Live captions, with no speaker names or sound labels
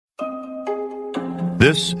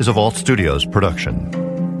This is a Vault Studios production.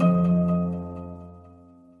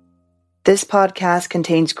 This podcast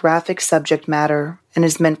contains graphic subject matter and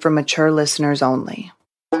is meant for mature listeners only.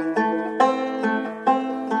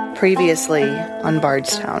 Previously on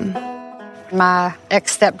Bardstown. My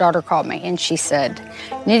ex-stepdaughter called me and she said,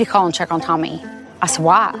 "You need to call and check on Tommy." I said,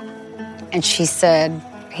 "Why?" And she said,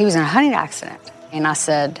 "He was in a hunting accident." And I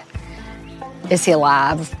said, "Is he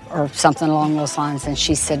alive?" or something along those lines. And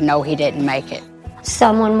she said, "No, he didn't make it."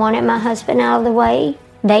 Someone wanted my husband out of the way.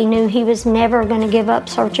 They knew he was never going to give up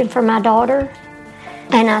searching for my daughter.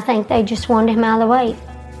 And I think they just wanted him out of the way.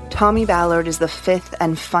 Tommy Ballard is the fifth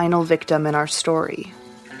and final victim in our story.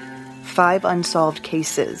 5 unsolved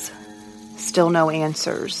cases. Still no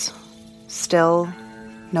answers. Still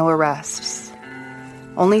no arrests.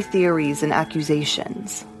 Only theories and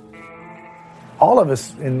accusations. All of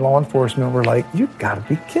us in law enforcement were like, "You've got to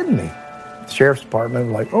be kidding me." The sheriff's department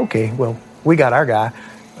was like, "Okay, well, we got our guy,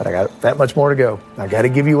 but I got that much more to go. I got to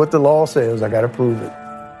give you what the law says. I got to prove it."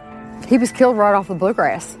 He was killed right off the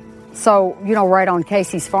bluegrass. So, right on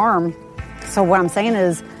Casey's farm. So what I'm saying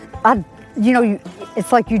is,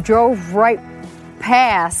 it's like you drove right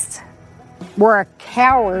past where a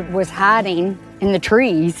coward was hiding in the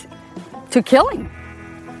trees to kill him.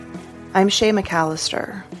 I'm Shay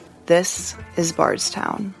McAllister. This is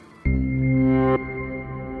Bardstown.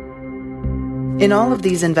 In all of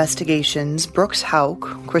these investigations, Brooks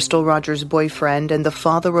Houck, Crystal Rogers' boyfriend and the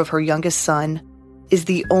father of her youngest son, is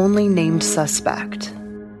the only named suspect.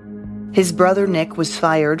 His brother Nick was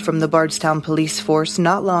fired from the Bardstown police force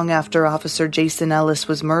not long after Officer Jason Ellis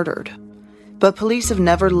was murdered. But police have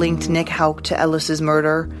never linked Nick Houck to Ellis's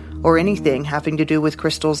murder or anything having to do with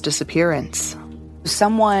Crystal's disappearance.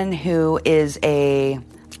 Someone who is a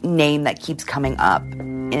name that keeps coming up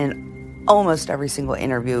in almost every single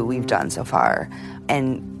interview we've done so far,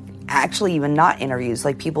 and actually even not interviews,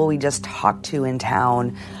 like people we just talked to in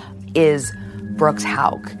town, is Brooks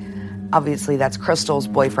Houck. Obviously, that's Crystal's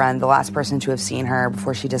boyfriend, the last person to have seen her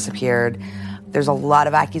before she disappeared. There's a lot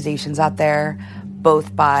of accusations out there,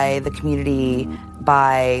 both by the community,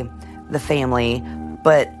 by the family,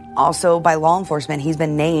 but also by law enforcement. He's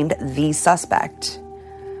been named the suspect.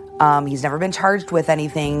 He's never been charged with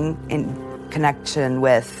anything in connection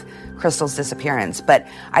with Crystal's disappearance. But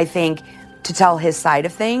I think to tell his side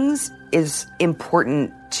of things is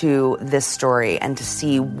important to this story and to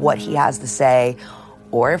see what he has to say,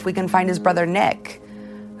 or if we can find his brother Nick,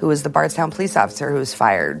 who is the Bardstown police officer who was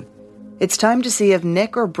fired. It's time to see if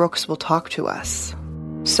Nick or Brooks will talk to us.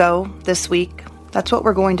 So, this week, that's what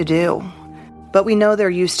we're going to do. But we know they're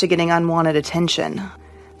used to getting unwanted attention.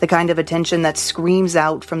 The kind of attention that screams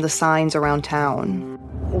out from the signs around town.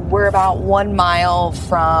 We're about 1 mile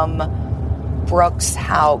from Brooks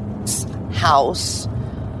Houck's house.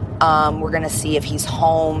 We're going to see if he's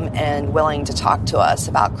home and willing to talk to us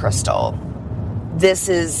about Crystal. This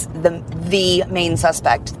is the main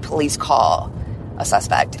suspect police call a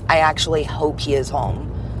suspect. I actually hope he is home.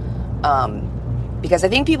 Because I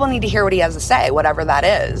think people need to hear what he has to say, whatever that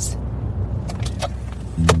is.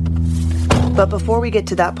 But before we get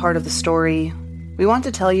to that part of the story, we want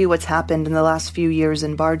to tell you what's happened in the last few years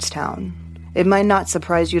in Bardstown. It might not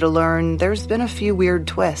surprise you to learn there's been a few weird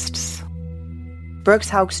twists. Brooks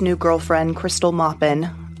Houck's new girlfriend, Crystal Maupin,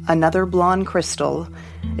 another blonde Crystal,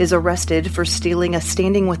 is arrested for stealing a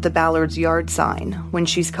Standing with the Ballards yard sign when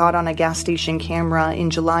she's caught on a gas station camera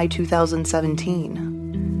in July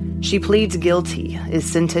 2017. She pleads guilty,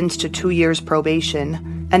 is sentenced to 2 years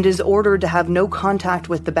probation, and is ordered to have no contact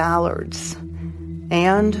with the Ballards,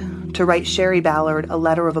 and to write Sherry Ballard a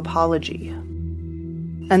letter of apology.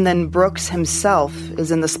 And then Brooks himself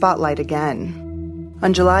is in the spotlight again.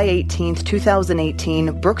 On July 18th,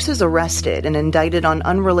 2018, Brooks is arrested and indicted on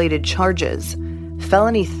unrelated charges,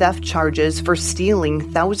 felony theft charges for stealing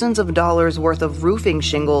thousands of dollars worth of roofing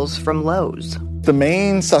shingles from Lowe's. The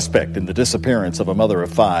main suspect in the disappearance of a mother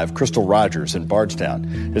of 5, Crystal Rogers in Bardstown,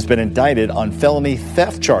 has been indicted on felony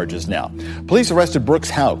theft charges now. Police arrested Brooks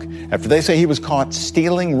Houck after they say he was caught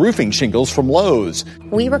stealing roofing shingles from Lowe's.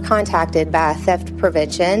 We were contacted by Theft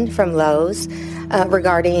Prevention from Lowe's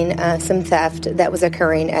regarding some theft that was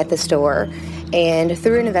occurring at the store. And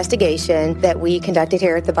through an investigation that we conducted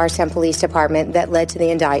here at the Bardstown Police Department that led to the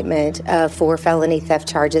indictment of 4 felony theft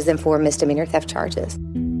charges and 4 misdemeanor theft charges.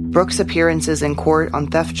 Brooks' appearances in court on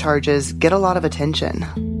theft charges get a lot of attention.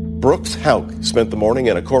 Brooks Houck spent the morning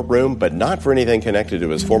in a courtroom, but not for anything connected to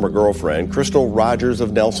his former girlfriend, Crystal Rogers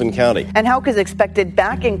of Nelson County. And Houck is expected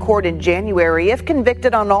back in court in January. If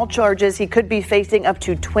convicted on all charges, he could be facing up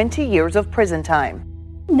to 20 years of prison time.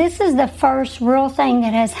 This is the first real thing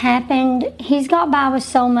that has happened. He's got by with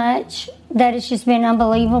so much that it's just been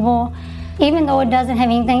unbelievable. Even though it doesn't have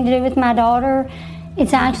anything to do with my daughter,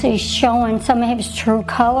 it's actually showing some of his true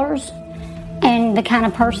colors and the kind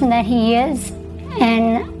of person that he is.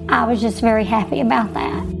 And I was just very happy about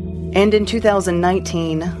that. And in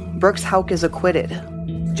 2019, Brooks Houck is acquitted.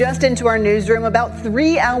 Just into our newsroom, about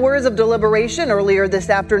 3 hours of deliberation earlier this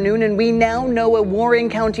afternoon, and we now know a Warren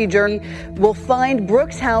County jury will find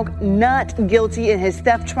Brooks Houck not guilty in his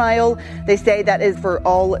theft trial. They say that is for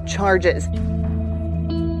all charges.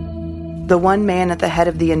 The one man at the head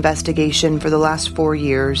of the investigation for the last 4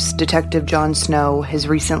 years, Detective John Snow, has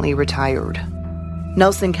recently retired.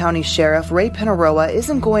 Nelson County Sheriff Ray Pinaroa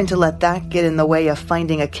isn't going to let that get in the way of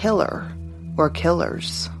finding a killer or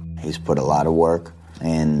killers. He's put a lot of work,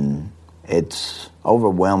 and it's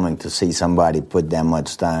overwhelming to see somebody put that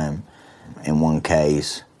much time in one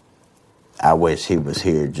case. I wish he was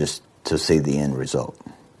here just to see the end result.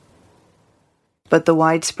 But the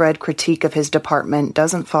widespread critique of his department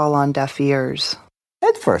doesn't fall on deaf ears.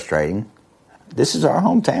 It's frustrating. This is our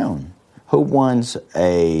hometown. Who wants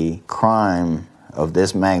a crime of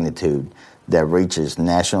this magnitude that reaches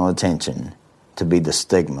national attention to be the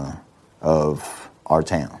stigma of our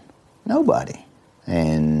town? Nobody.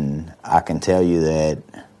 And I can tell you that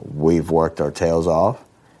we've worked our tails off,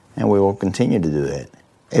 and we will continue to do that.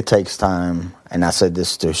 It takes time, and I said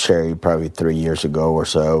this to Sherry probably 3 years ago or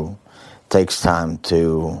so. It takes time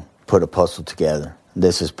to put a puzzle together.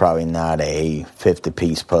 This is probably not a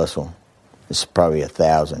 50-piece puzzle. It's probably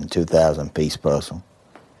 1,000, 2,000-piece puzzle.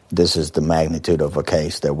 This is the magnitude of a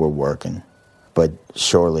case that we're working. But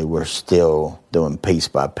surely we're still doing piece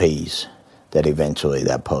by piece that eventually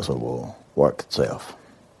that puzzle will work itself.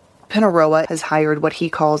 Pinaroa has hired what he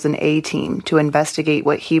calls an A-team to investigate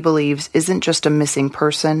what he believes isn't just a missing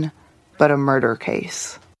person, but a murder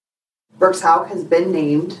case. Brooks Houck has been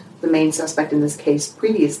named the main suspect in this case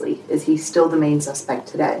previously. Is he still the main suspect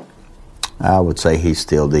today? I would say he's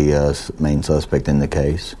still the main suspect in the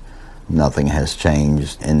case. Nothing has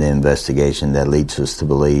changed in the investigation that leads us to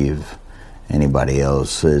believe anybody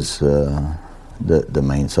else is the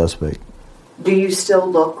main suspect. Do you still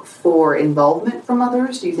look for involvement from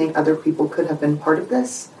others? Do you think other people could have been part of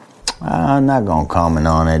this? I'm not going to comment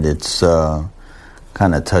on it. It's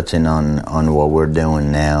kind of touching on what we're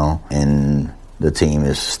doing now, and the team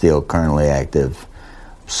is still currently active,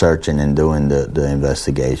 searching and doing the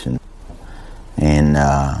investigation. And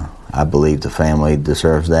I believe the family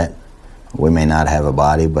deserves that. We may not have a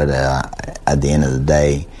body, but at the end of the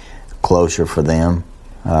day, closure for them,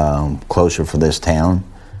 closure for this town.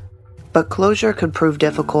 But closure could prove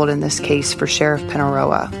difficult in this case for Sheriff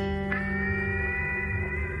Pinaroa.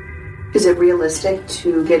 Is it realistic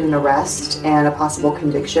to get an arrest and a possible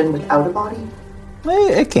conviction without a body?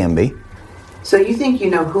 It can be. So you think you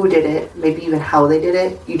know who did it, maybe even how they did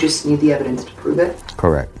it, you just need the evidence to prove it?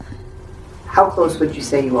 Correct. How close would you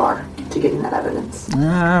say you are to getting that evidence?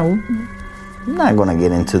 I'm not going to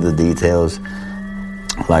get into the details.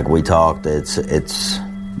 Like we talked, it's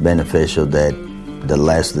beneficial that the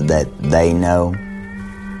less that they know,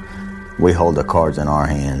 we hold the cards in our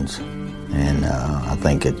hands. And I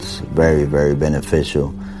think it's very, very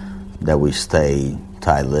beneficial that we stay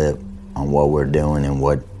tight-lipped on what we're doing and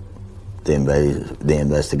what the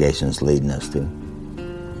investigation is leading us to.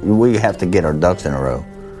 We have to get our ducks in a row.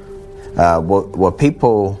 What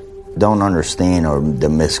people don't understand, or the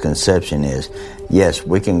misconception is, yes,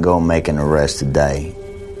 we can go make an arrest today,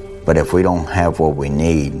 but if we don't have what we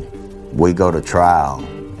need, we go to trial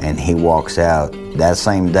and he walks out that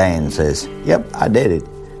same day and says, yep, I did it.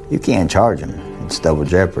 You can't charge him. It's double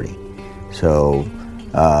jeopardy. So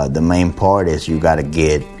the main part is you got to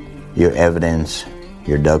get your evidence,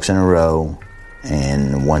 your ducks in a row,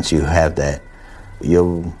 and once you have that,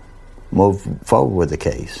 you'll move forward with the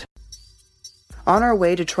case. On our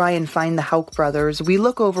way to try and find the Houck brothers, we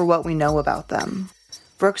look over what we know about them.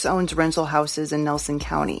 Brooks owns rental houses in Nelson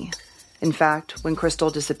County. In fact, when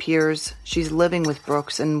Crystal disappears, she's living with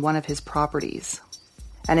Brooks in one of his properties.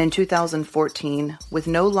 And in 2014, with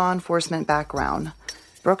no law enforcement background,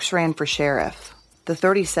 Brooks ran for sheriff. The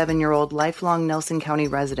 37-year-old lifelong Nelson County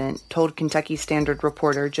resident told Kentucky Standard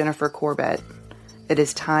reporter Jennifer Corbett, "It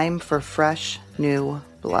is time for fresh, new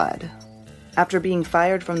blood." After being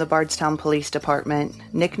fired from the Bardstown Police Department,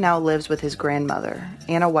 Nick now lives with his grandmother,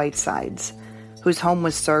 Anna Whitesides, whose home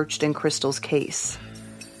was searched in Crystal's case.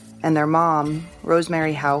 And their mom,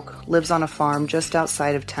 Rosemary Houck, lives on a farm just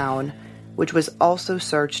outside of town, which was also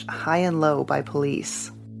searched high and low by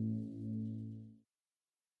police.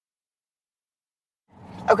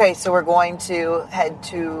 Okay, so we're going to head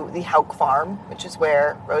to the Houck farm, which is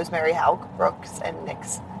where Rosemary Houck, Brooks, and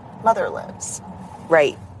Nick's mother lives.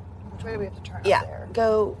 Right. Which way do we have to turn up there?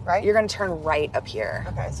 Go right. You're going to turn right up here.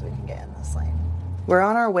 Okay, so we can get in this lane. We're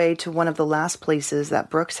on our way to one of the last places that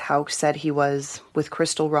Brooks Houck said he was with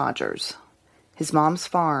Crystal Rogers. His mom's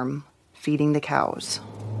farm, feeding the cows.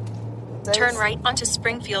 Turn right onto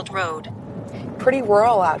Springfield Road. Pretty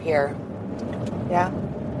rural out here. Yeah.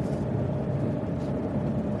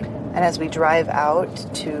 And as we drive out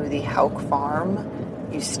to the Houck farm,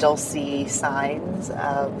 you still see signs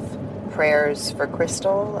of prayers for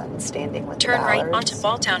Crystal and standing with Turn the right Ballards. onto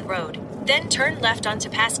Balltown Road. Then turn left onto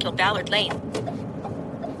Passkill Ballard Lane.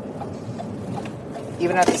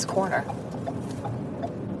 Even at this corner,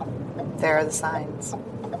 there are the signs.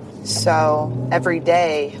 So every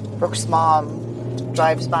day, Brooks' mom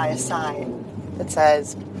drives by a sign that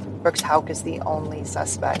says Brooks Houck is the only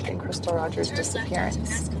suspect in Crystal Rogers'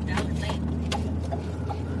 disappearance.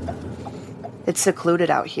 It's secluded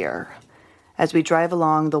out here as we drive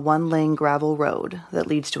along the one-lane gravel road that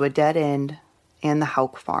leads to a dead end and the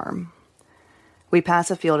Houck farm. We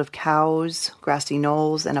pass a field of cows, grassy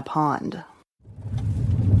knolls, and a pond.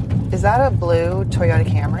 Is that a blue Toyota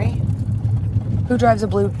Camry? Who drives a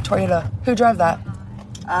blue Toyota? Who drive that?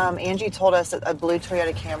 Angie told us that a blue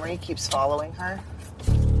Toyota Camry keeps following her.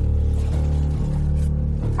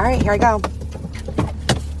 All right, here I go.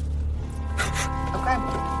 Okay.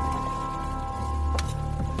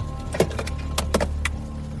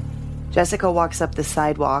 Jessica walks up the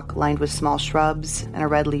sidewalk lined with small shrubs and a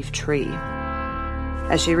red leaf tree.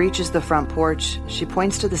 As she reaches the front porch, she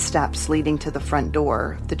points to the steps leading to the front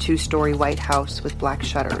door, the 2-story white house with black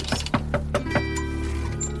shutters.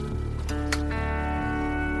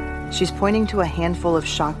 She's pointing to a handful of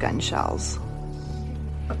shotgun shells.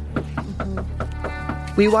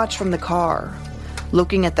 We watch from the car.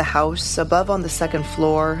 Looking at the house, above on the second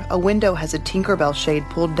floor, a window has a Tinkerbell shade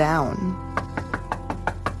pulled down.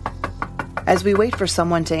 As we wait for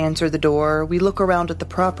someone to answer the door, we look around at the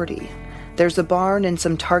property. There's a barn and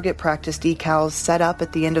some target practice decals set up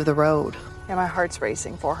at the end of the road. Yeah, my heart's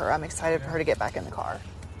racing for her. I'm excited for her to get back in the car.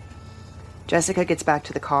 Jessica gets back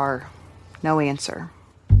to the car. No answer.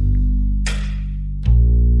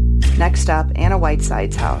 Next up, Anna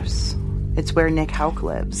Whiteside's house. It's where Nick Houck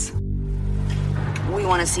lives. We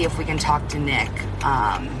want to see if we can talk to Nick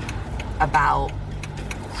about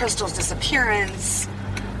Crystal's disappearance,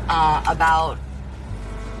 about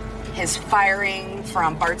his firing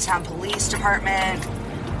from Bardstown Police Department,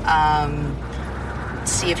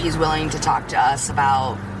 see if he's willing to talk to us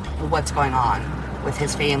about what's going on with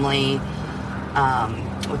his family,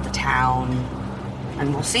 with the town,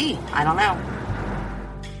 and we'll see. I don't know.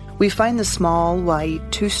 We find the small, white,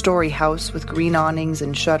 2-story house with green awnings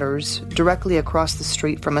and shutters directly across the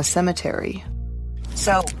street from a cemetery.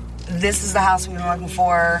 So, this is the house we've been looking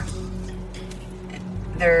for.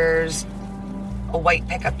 There's a white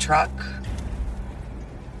pickup truck.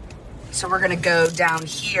 So we're gonna go down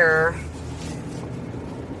here.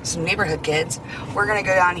 Some neighborhood kids. We're gonna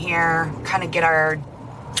go down here, kind of get our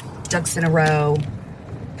ducks in a row,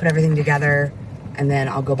 put everything together, and then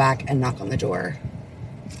I'll go back and knock on the door.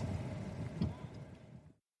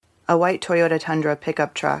 A white Toyota Tundra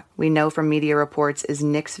pickup truck, we know from media reports is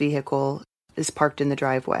Nick's vehicle, is parked in the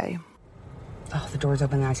driveway. Oh, the door's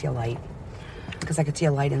open and I see a light. Because I could see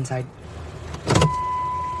a light inside.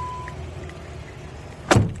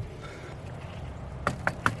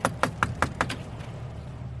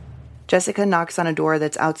 Jessica knocks on a door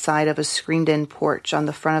that's outside of a screened-in porch on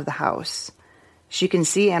the front of the house. She can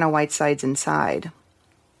see Anna Whiteside's inside,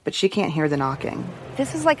 but she can't hear the knocking.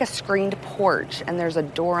 This is like a screened porch, and there's a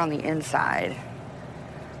door on the inside.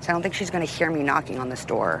 So I don't think she's going to hear me knocking on this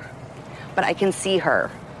door. But I can see her.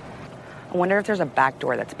 I wonder if there's a back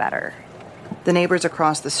door that's better. The neighbors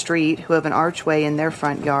across the street, who have an archway in their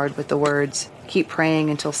front yard with the words, "Keep praying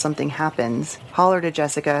until something happens," holler to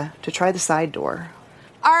Jessica to try the side door.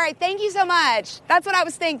 All right, thank you so much. That's what I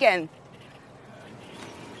was thinking.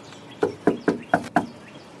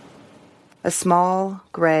 A small,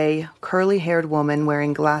 gray, curly-haired woman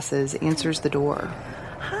wearing glasses answers the door.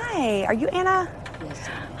 Hi, are you Anna? Yes.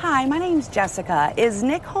 Hi, my name's Jessica. Is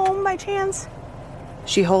Nick home by chance?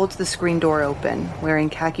 She holds the screen door open, wearing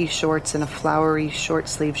khaki shorts and a flowery,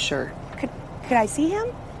 short-sleeved shirt. Could I see him?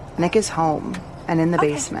 Nick is home and in the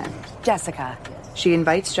basement. Jessica. She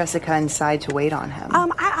invites Jessica inside to wait on him.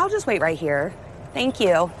 I'll just wait right here. Thank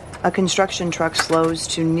you. A construction truck slows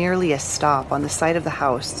to nearly a stop on the side of the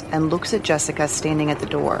house and looks at Jessica standing at the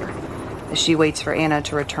door as she waits for Anna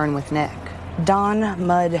to return with Nick. Dawn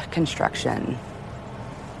Mud Construction.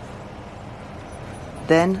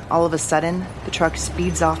 Then, all of a sudden, the truck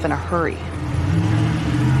speeds off in a hurry.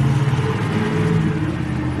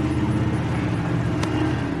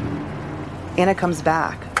 Anna comes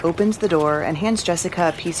back, opens the door, and hands Jessica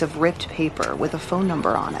a piece of ripped paper with a phone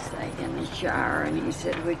number on it. In the shower, and he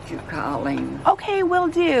said, would you call him? Okay, will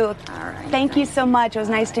do. All right. Thank you so much. It was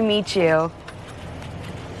nice to meet you.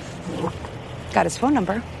 Got his phone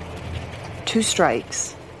number. 2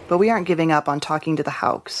 strikes, but we aren't giving up on talking to the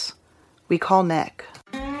Houcks. We call Nick.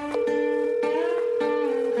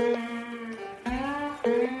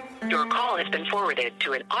 Your call has been forwarded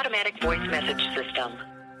to an automatic voice message system.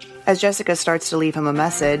 As Jessica starts to leave him a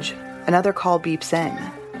message, another call beeps in.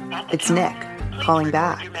 It's Nick, calling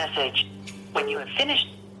back. Your message when you have finished.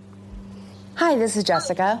 Hi, this is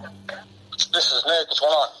Jessica. This is Nick. What's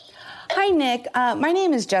going on? Hi, Nick. My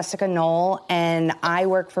name is Jessica Knoll, and I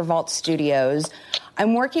work for Vault Studios.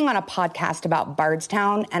 I'm working on a podcast about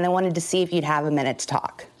Bardstown, and I wanted to see if you'd have a minute to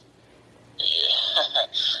talk. Yeah,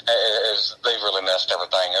 they've really messed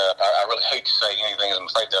everything up. I really hate to say anything, I'm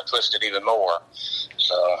afraid they'll twist it even more.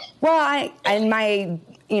 So. Well,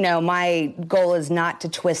 my goal is not to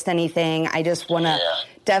twist anything. I just want to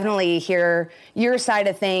definitely hear your side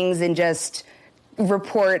of things and just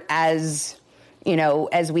report as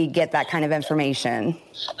we get that kind of information.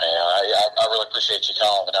 Yeah, I really appreciate you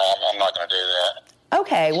calling, but I'm not going to do that.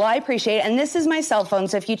 Okay, well, I appreciate it. And this is my cell phone,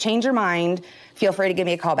 so if you change your mind, feel free to give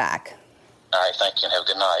me a call back. All right, thank you, and have a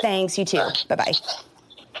good night. Thanks, you too. Bye-bye.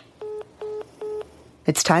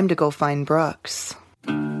 It's time to go find Brooks. A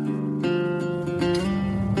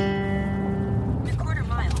quarter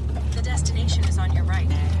mile. The destination is on your right.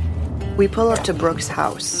 We pull up to Brooks'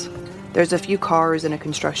 house. There's a few cars and a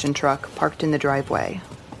construction truck parked in the driveway.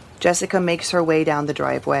 Jessica makes her way down the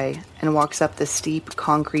driveway and walks up the steep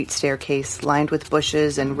concrete staircase lined with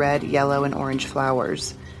bushes and red, yellow, and orange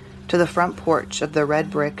flowers to the front porch of the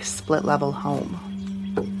red brick split-level home.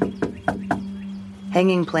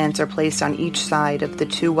 Hanging plants are placed on each side of the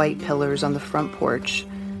 2 white pillars on the front porch,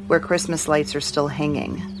 where Christmas lights are still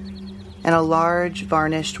hanging, and a large,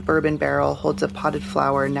 varnished bourbon barrel holds a potted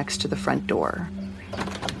flower next to the front door.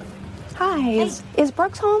 Hi, is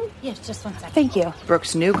Brooks home? Yes, just 1 second. Thank you.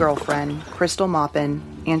 Brooks' new girlfriend, Crystal Maupin,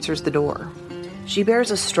 answers the door. She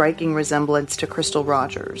bears a striking resemblance to Crystal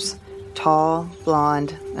Rogers, tall,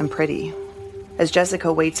 blonde, and pretty. As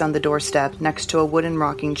Jessica waits on the doorstep next to a wooden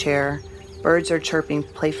rocking chair, birds are chirping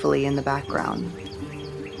playfully in the background.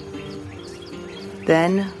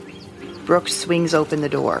 Then, Brooks swings open the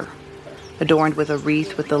door, adorned with a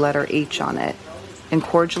wreath with the letter H on it, and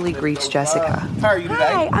cordially greets Jessica. How are you today?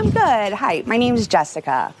 Hi, I'm good. Hi, my name's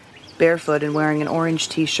Jessica. Barefoot and wearing an orange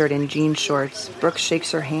t-shirt and jean shorts, Brooks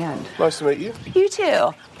shakes her hand. Nice to meet you. You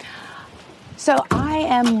too. So I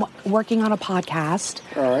am working on a podcast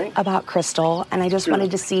about Crystal, and I just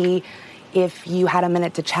wanted to see if you had a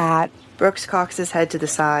minute to chat. Brooks cocks his head to the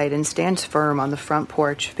side and stands firm on the front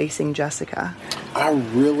porch facing Jessica. I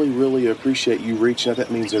really, really appreciate you reaching out.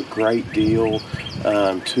 That means a great deal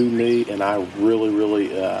to me, and I really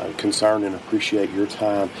concern and appreciate your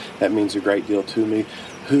time. That means a great deal to me.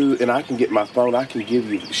 And I can get my phone. I can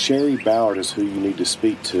give you, Sherry Ballard is who you need to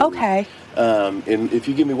speak to. Okay. And if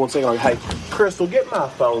you give me 1 second, I'll hey, Crystal, get my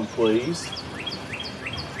phone, please.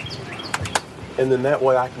 And then that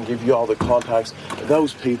way I can give you all the contacts.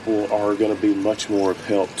 Those people are going to be much more of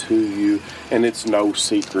help to you. And it's no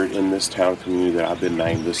secret in this town community that I've been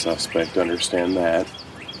named the suspect. Understand that.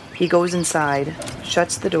 He goes inside,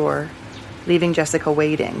 shuts the door, leaving Jessica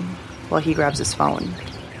waiting while he grabs his phone.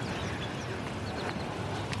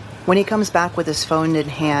 When he comes back with his phone in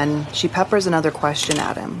hand, she peppers another question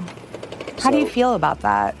at him. How do you feel about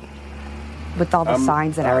that? With all the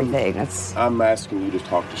signs and everything. I'm asking you to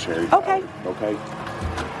talk to Sherry. Okay. Okay?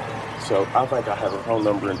 So I think I have her phone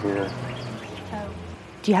number in here.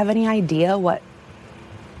 Do you have any idea what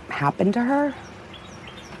happened to her?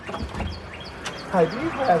 Hey, do you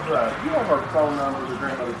have her phone number, the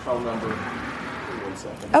grandmother's phone number? Give me 1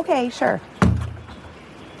 second. Okay, sure.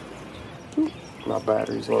 My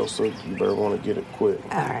battery's low, so you better want to get it quick.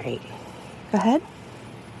 All right. Go ahead.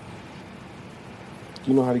 Do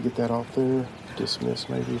you know how to get that off there? Dismiss,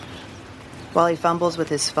 maybe? While he fumbles with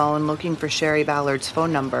his phone looking for Sherry Ballard's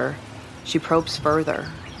phone number, she probes further.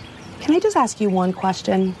 Can I just ask you one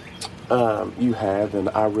question? You have, and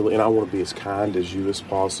I want to be as kind as you as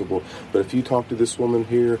possible. But if you talk to this woman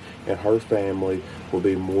here, and her family will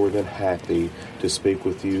be more than happy to speak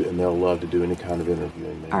with you, and they'll love to do any kind of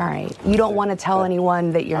interviewing. All right. You don't want to tell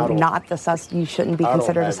anyone that you're not the suspect. You shouldn't be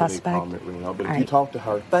considered a suspect. I don't have any comment, but if right. you talk to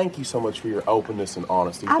her, thank you so much for your openness and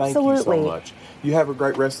honesty. Absolutely. Thank you so much. You have a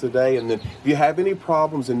great rest of the day, and then if you have any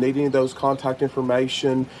problems and need any of those contact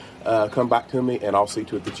information, come back to me, and I'll see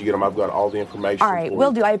to it that you get them. I've got all the information. All right,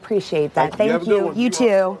 will do. I appreciate that. Thank you. You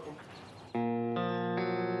too.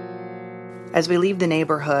 As we leave the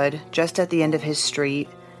neighborhood, just at the end of his street,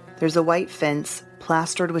 there's a white fence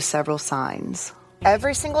plastered with several signs.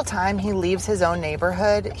 Every single time he leaves his own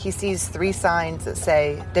neighborhood, he sees 3 signs that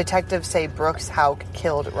say, "Detectives say Brooks Houck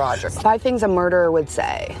killed Roger." 5 things a murderer would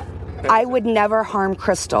say. I would never harm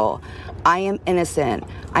Crystal. I am innocent.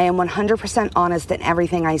 I am 100% honest in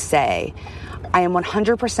everything I say. I am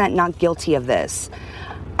 100% not guilty of this.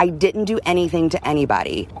 I didn't do anything to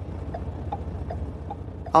anybody.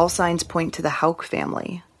 All signs point to the Houck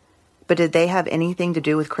family. But did they have anything to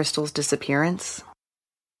do with Crystal's disappearance?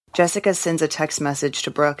 Jessica sends a text message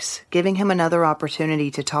to Brooks, giving him another opportunity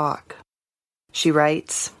to talk. She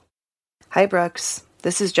writes, "Hi Brooks,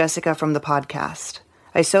 this is Jessica from the podcast.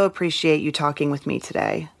 I so appreciate you talking with me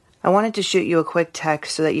today. I wanted to shoot you a quick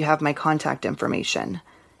text so that you have my contact information.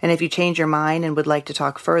 And if you change your mind and would like to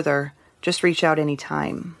talk further, just reach out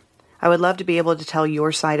anytime. I would love to be able to tell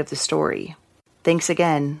your side of the story. Thanks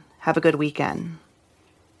again. Have a good weekend."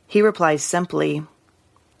 He replies simply,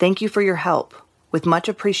 "Thank you for your help. With much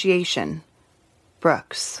appreciation,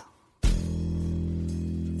 Brooks."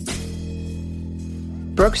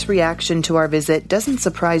 Brooks' reaction to our visit doesn't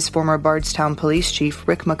surprise former Bardstown Police Chief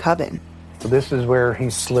Rick McCubbin. So this is where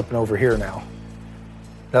he's slipping over here now.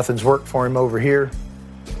 Nothing's worked for him over here,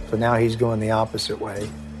 so now he's going the opposite way.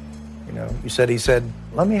 You know, he said,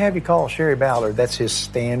 "Let me have you call Sherry Ballard." That's his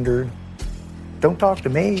standard. "Don't talk to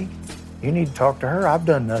me. You need to talk to her. I've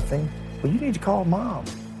done nothing." "Well, you need to call Mom."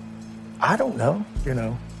 "I don't know," you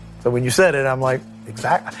know. So when you said it, I'm like,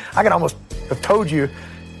 exactly. I could almost have told you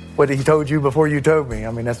what he told you before you told me.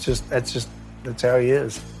 I mean, that's how he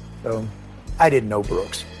is. So I didn't know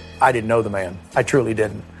Brooks. I didn't know the man. I truly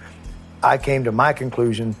didn't. I came to my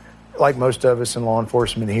conclusion, like most of us in law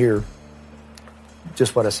enforcement here,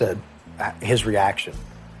 just what I said, his reaction.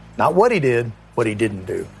 Not what he did, what he didn't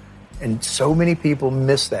do. And so many people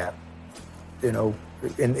miss that, you know,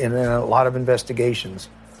 in a lot of investigations.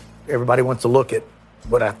 Everybody wants to look at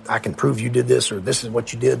what I can prove you did this, or this is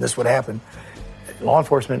what you did, this is what happened. Law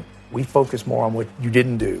enforcement, we focus more on what you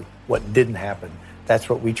didn't do, what didn't happen. That's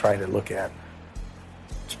what we try to look at.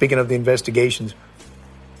 Speaking of the investigations,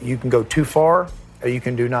 you can go too far or you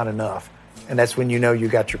can do not enough. And that's when you know you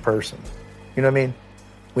got your person. You know what I mean?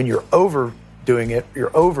 When you're overdoing it,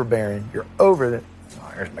 you're overbearing, you're over it.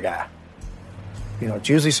 Oh, here's my guy. You know, it's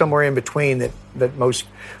usually somewhere in between that most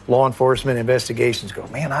law enforcement investigations go,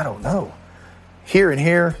 "Man, I don't know." Here and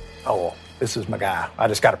here, oh, well, this is my guy. I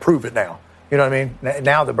just got to prove it now. You know what I mean?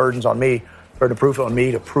 Now the burden's on me, burden of proof on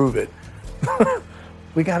me to prove it.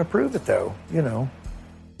 We got to prove it, though, you know.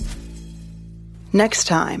 Next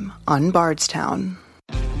time on Bardstown.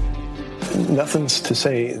 Nothing's to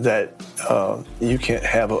say that you can't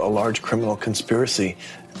have a large criminal conspiracy.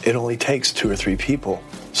 It only takes 2 or 3 people.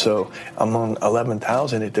 So among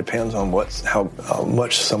 11,000, it depends on how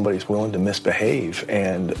much somebody's willing to misbehave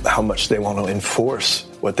and how much they want to enforce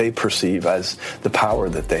what they perceive as the power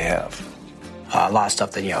that they have. A lot of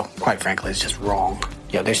stuff that, you know, quite frankly, is just wrong.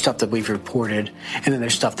 You know, there's stuff that we've reported, and then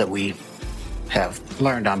there's stuff that we have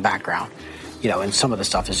learned on background. You know, and some of the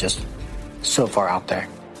stuff is just so far out there.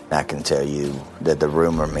 I can tell you that the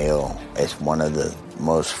rumor mill is one of the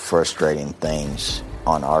most frustrating things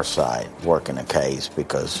on our side working a case,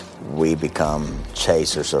 because we become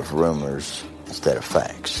chasers of rumors instead of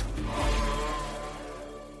facts.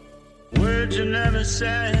 Words you never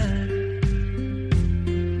said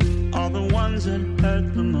are the ones that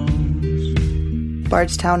hurt the most.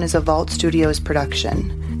 Bardstown is a Vault Studios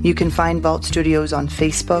production. You can find Vault Studios on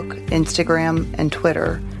Facebook, Instagram, and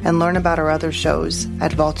Twitter, and learn about our other shows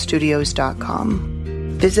at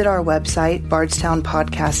vaultstudios.com. Visit our website,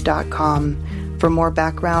 bardstownpodcast.com, for more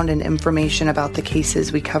background and information about the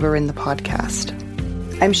cases we cover in the podcast.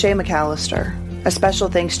 I'm Shay McAllister. A special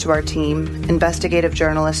thanks to our team, investigative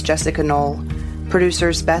journalist Jessica Knoll,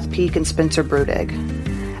 producers Beth Peak and Spencer Brudig.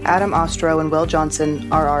 Adam Ostro and Will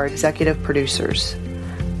Johnson are our executive producers.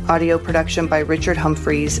 Audio production by Richard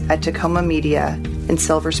Humphreys at Tacoma Media in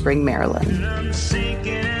Silver Spring, Maryland. I'm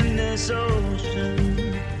sinking in this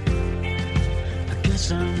ocean. I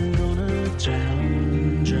guess I'm gonna drown.